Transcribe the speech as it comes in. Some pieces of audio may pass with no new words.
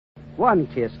One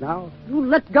kiss now. You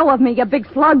let go of me, you big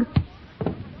slug.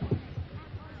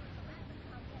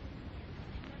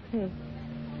 Hey,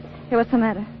 what's the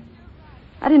matter?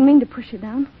 I didn't mean to push you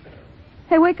down.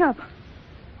 Hey, wake up.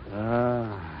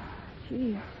 Gee,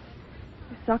 you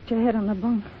socked your head on the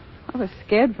bunk. I was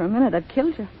scared for a minute I'd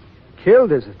killed you.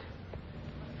 Killed, is it?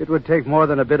 It would take more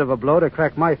than a bit of a blow to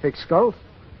crack my thick skull.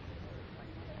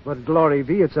 But glory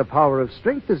be, it's a power of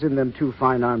strength is in them two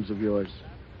fine arms of yours.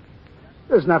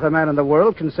 There's not a man in the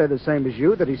world can say the same as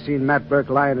you, that he's seen Matt Burke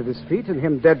lying at his feet and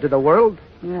him dead to the world.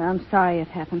 Yeah, I'm sorry it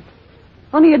happened.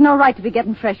 Only you'd no right to be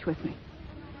getting fresh with me.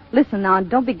 Listen now, and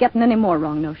don't be getting any more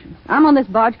wrong notions. I'm on this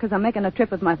barge because I'm making a trip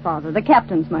with my father. The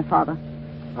captain's my father.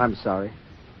 I'm sorry.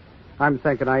 I'm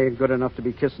thinking I ain't good enough to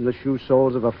be kissing the shoe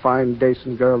soles of a fine,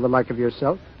 decent girl the like of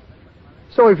yourself.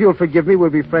 So if you'll forgive me,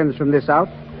 we'll be friends from this out.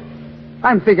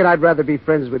 I'm thinking I'd rather be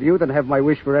friends with you than have my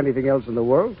wish for anything else in the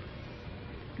world.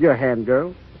 Your hand,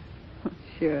 girl.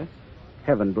 Sure.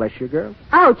 Heaven bless you, girl.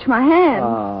 Ouch, my hand.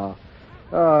 Oh,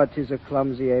 'tis a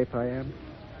clumsy ape I am.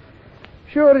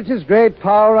 Sure, it is great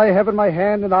power I have in my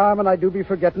hand and arm, and I do be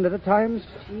forgetting it at times.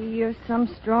 Gee, you're some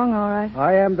strong, all right.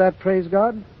 I am that, praise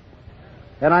God.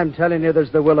 And I'm telling you,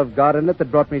 there's the will of God in it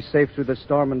that brought me safe through the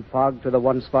storm and fog to the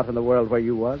one spot in the world where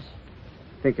you was.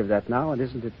 Think of that now, and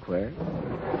isn't it queer?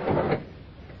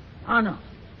 Anna,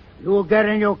 you get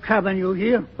in your cabin, you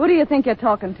hear? Who do you think you're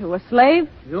talking to, a slave?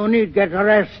 You need get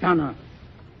rest, Anna.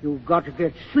 You got to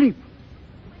get sleep.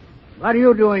 What are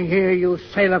you doing here, you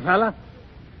sailor fella?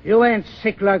 You ain't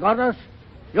sick like others.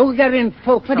 You get in,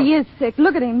 folks. But he is sick.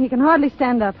 Look at him. He can hardly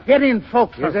stand up. Get in,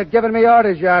 folks. Is it giving me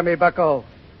orders, you army bucko?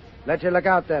 Let you look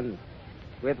out, then.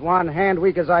 With one hand,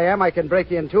 weak as I am, I can break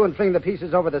you in two and fling the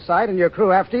pieces over the side, and your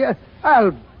crew after you.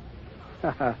 I'll...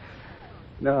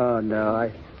 No,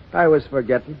 I was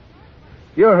forgetting.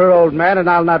 You're her old man, and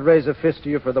I'll not raise a fist to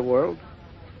you for the world.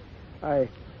 I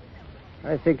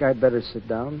think I'd better sit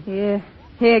down.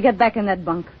 Here, get back in that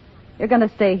bunk. You're going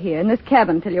to stay here, in this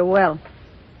cabin, till you're well.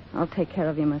 I'll take care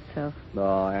of you myself.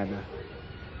 Oh, Anna.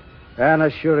 Anna,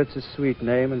 sure, it's a sweet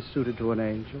name and suited to an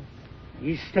angel.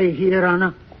 You stay here,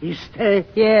 Anna? You stay?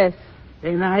 Yes.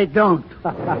 Then I don't.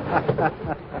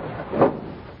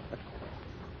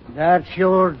 That's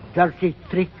your dirty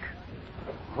trick.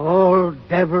 All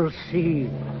devils see.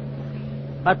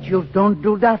 But you don't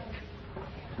do that.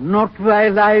 Not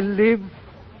while I live.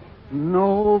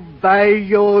 No, by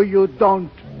you don't.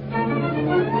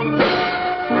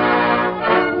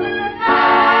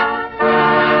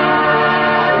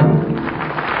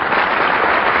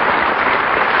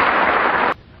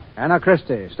 Anna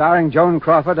Christie, starring Joan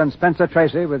Crawford and Spencer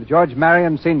Tracy with George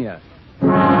Marion Sr.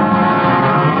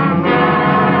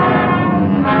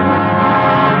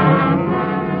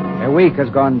 A week has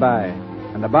gone by,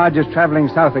 and the barge is traveling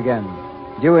south again,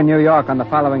 due in New York on the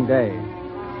following day.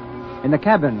 In the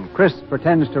cabin, Chris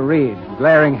pretends to read,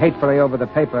 glaring hatefully over the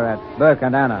paper at Burke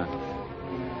and Anna.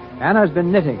 Anna's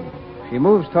been knitting. She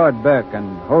moves toward Burke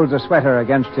and holds a sweater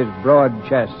against his broad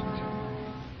chest.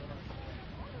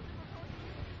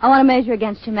 I want to measure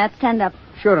against you, Matt. Stand up.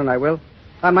 Sure, and I will.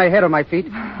 On my head or my feet?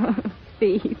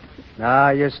 Feet.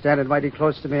 You're standing mighty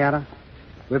close to me, Anna.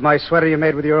 With my sweater you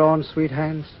made with your own sweet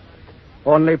hands.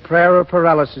 Only prayer or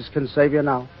paralysis can save you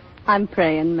now. I'm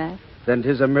praying, Matt. Then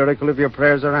 'tis a miracle if your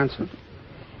prayers are answered.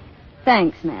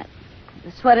 Thanks, Matt.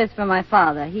 The sweater's for my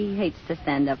father. He hates to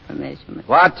stand up for measurement.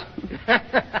 What?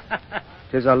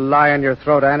 'Tis a lie in your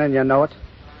throat, Anna, and you know it.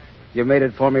 You made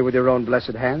it for me with your own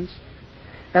blessed hands.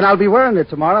 And I'll be wearing it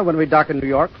tomorrow when we dock in New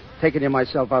York, taking you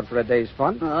myself out for a day's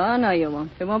fun. Oh, no, you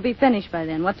won't. It won't be finished by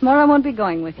then. What's more, I won't be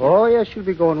going with you. Oh, yes, you'll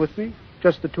be going with me.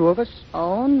 Just the two of us.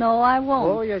 Oh, no, I won't.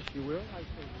 Oh, yes, you will.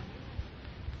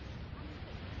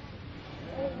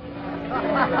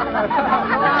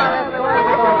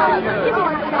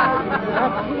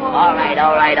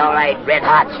 All right. Red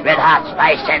hots.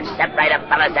 5 cents. Step right up,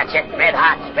 fellas. That's it. Red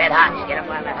hots. Get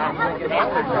them on the hot.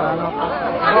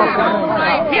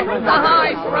 Hit the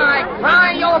high strike.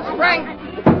 Try your strength.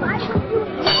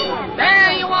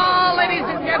 There you are, ladies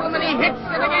and gentlemen. He hits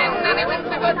it again, and he wins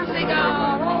a good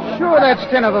cigar. Sure, that's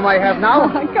 10 of them I have now.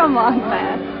 Come on,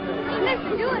 Matt. Hey,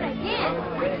 mister, do it again.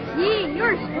 Gee,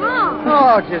 you're strong.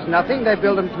 Oh, 'tis nothing. They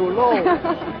build them too low. Hey,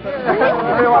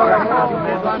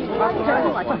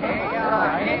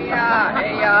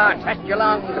 test your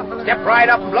lungs. Step right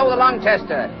up and blow the lung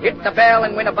tester. Hit the bell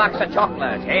and win a box of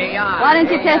chocolates. Why don't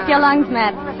you test your lungs,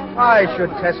 Matt? I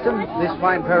should test them. This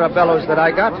fine pair of bellows that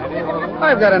I got.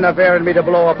 I've got enough air in me to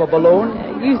blow up a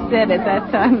balloon. You said it that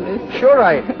time, mister. Sure,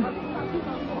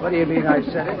 What do you mean I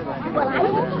said it?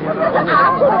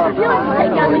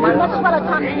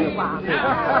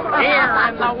 Here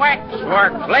in the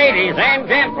waxworks, ladies and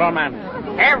gentlemen,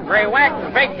 every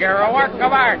wax figure a work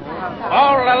of art.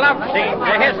 All the love scenes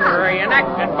of history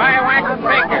enacted by wax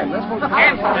figures.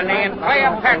 Antony and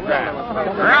Cleopatra,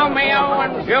 Romeo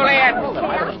and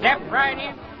Juliet. Step right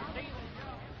in.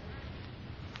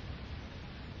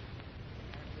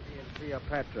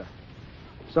 Cleopatra.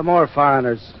 Some more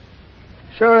foreigners.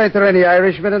 Sure ain't there any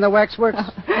Irishmen in the waxworks?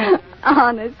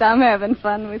 Honest, I'm having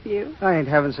fun with you. I ain't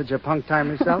having such a punk time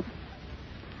myself.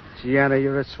 Gee, Anna,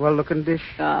 you're a swell-looking dish.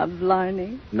 Ah,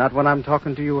 Blarney. Not when I'm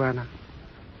talking to you, Anna.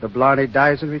 The Blarney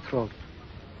dies in my throat.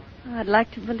 I'd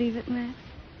like to believe it, Matt.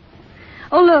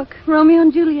 Oh, look, Romeo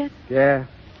and Juliet. Yeah.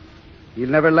 You'll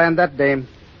never land that dame.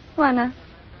 Why not?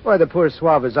 Why, the poor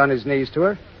swab is on his knees to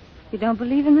her. You don't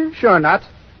believe in that? Sure not.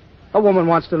 A woman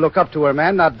wants to look up to her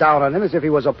man, not down on him as if he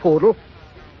was a poodle.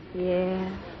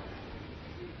 Yeah.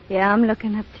 Yeah, I'm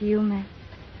looking up to you, Matt.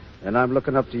 And I'm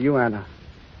looking up to you, Anna.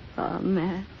 Oh,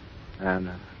 Matt.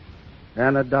 Anna.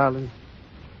 Anna, darling.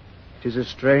 'Tis a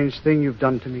strange thing you've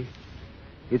done to me.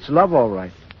 It's love, all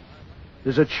right.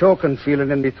 There's a choking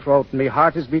feeling in me throat, and me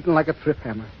heart is beating like a trip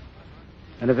hammer.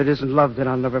 And if it isn't love, then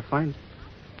I'll never find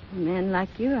it. A man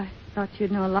like you, I thought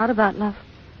you'd know a lot about love.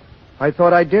 I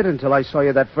thought I did until I saw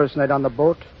you that first night on the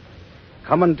boat.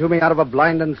 Coming to me out of a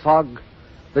blinding fog.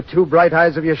 The two bright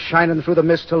eyes of you shining through the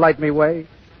mist to light me way.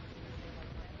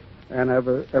 And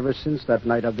ever since that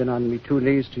night, I've been on me two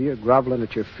knees to you, groveling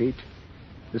at your feet.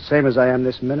 The same as I am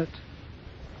this minute.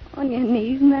 On your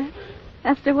knees, Matt?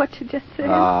 After what you just said?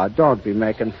 Ah, don't be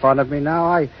making fun of me now.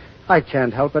 I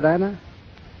can't help it, Anna.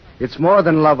 It's more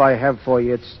than love I have for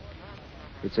you.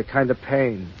 It's a kind of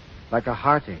pain, like a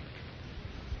heartache.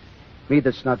 Me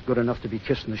that's not good enough to be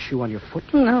kissing the shoe on your foot.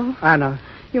 No. Anna.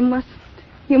 You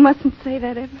mustn't say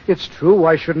that ever. It's true.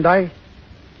 Why shouldn't I?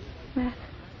 Matt.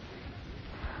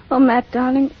 Oh, Matt,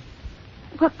 darling,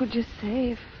 what would you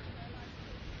say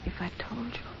if I told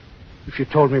you? If you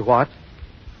told me what?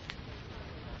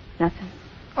 Nothing.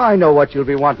 I know what you'll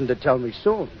be wanting to tell me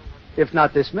soon. If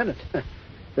not this minute.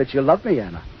 That you love me,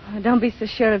 Anna. Oh, don't be so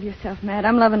sure of yourself, Matt.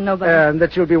 I'm loving nobody. And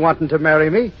that you'll be wanting to marry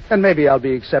me. And maybe I'll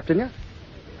be accepting you.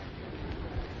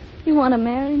 You want to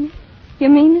marry me? You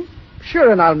mean it?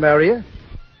 Sure, and I'll marry you.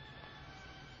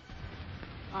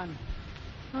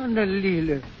 Anna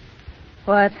Lila.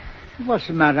 What? What's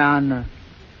the matter, Anna?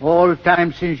 All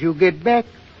time since you get back,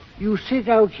 you sit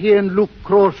out here and look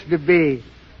across the bay.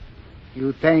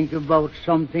 You think about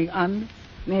something, Anna?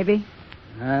 Maybe.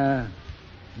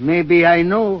 Maybe I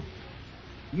know.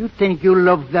 You think you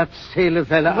love that sailor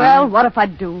fella, Well, Anna? what if I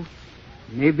do?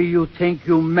 Maybe you think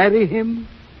you marry him?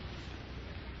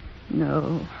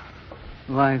 No.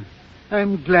 Why,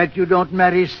 I'm glad you don't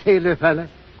marry sailor fella.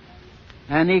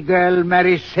 Any girl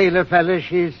marries sailor fella,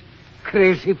 she's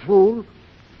crazy fool.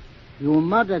 Your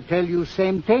mother tell you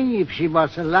same thing if she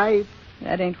was alive.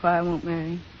 That ain't why I won't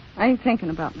marry him. I ain't thinking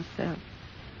about myself.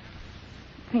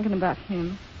 I'm thinking about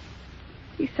him.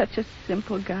 He's such a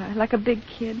simple guy, like a big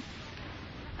kid.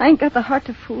 I ain't got the heart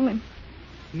to fool him.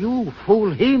 You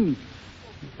fool him?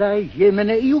 By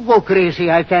Jiminy, you go crazy,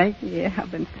 I think. Yeah,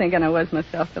 I've been thinking I was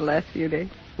myself the last few days.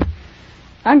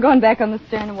 I'm going back on the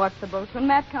stern and watch the boats. When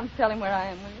Matt comes, tell him where I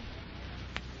am, will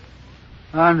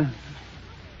you? Anna.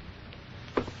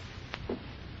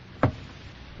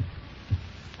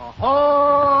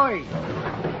 Ahoy!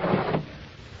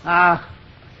 Ah,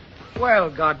 Well,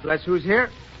 God bless who's here.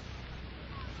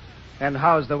 And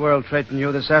how's the world treating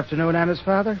you this afternoon, Anna's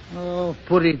father? oh,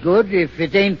 pretty good if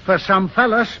it ain't for some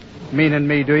fellas. Meaning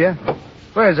me, do you?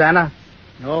 Where's Anna?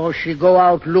 Oh, she go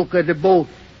out look at the boat.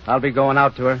 I'll be going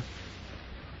out to her.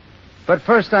 But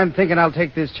first, I'm thinking I'll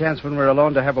take this chance when we're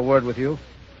alone to have a word with you.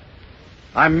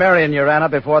 I'm marrying you, Anna,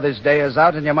 before this day is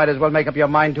out, and you might as well make up your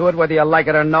mind to it, whether you like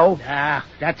it or no. Ah,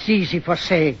 that's easy for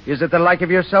say. Is it the like of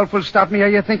yourself will stop me, are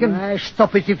you thinking?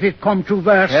 Stop it if it come to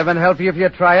worse. Heaven help you if you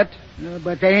try it.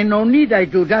 But there ain't no need I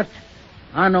do that.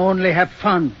 Anna only have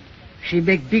fun. She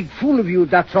make big fool of you,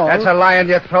 that's all. That's a lie in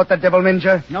your throat, the devil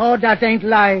minja. No, that ain't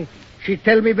lie. She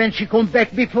tell me when she come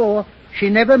back before, she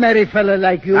never marry fella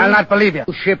like you. I'll not believe you.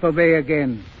 Ship away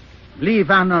again. Leave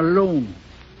Anna alone.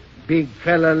 Big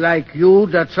fella like you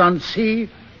that's on sea,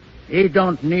 he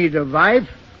don't need a wife.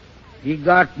 He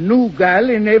got new gal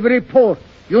in every port.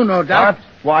 You know that. What?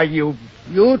 Why, you...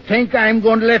 You think I'm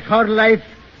going to let her life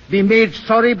be made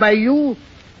sorry by you?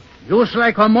 Just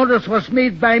like her mother's was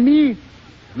made by me?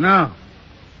 No.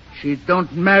 She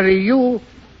don't marry you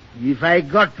if I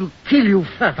got to kill you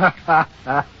first.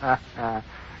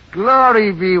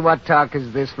 Glory be, what talk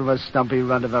is this from a stumpy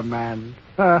runt of a man?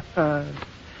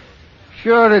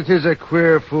 Sure, it is a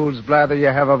queer fool's blather you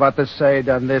have about the say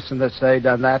done this and the say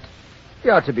done that.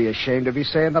 You ought to be ashamed to be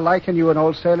saying the like, and you an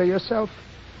old sailor yourself.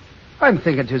 I'm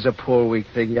thinking 'tis a poor weak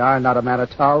thing you are, not a man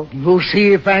at all. You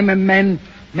see if I'm a man,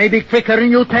 maybe quicker than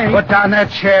you think. Put down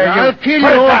that chair, I'll kill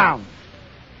Put you. it down.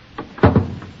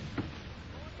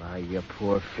 Why, you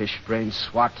poor fish-brained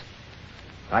swat.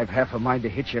 I've half a mind to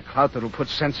hit you a clout that'll put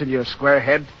sense into your square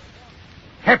head.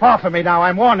 Keep off of me now,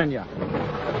 I'm warning you.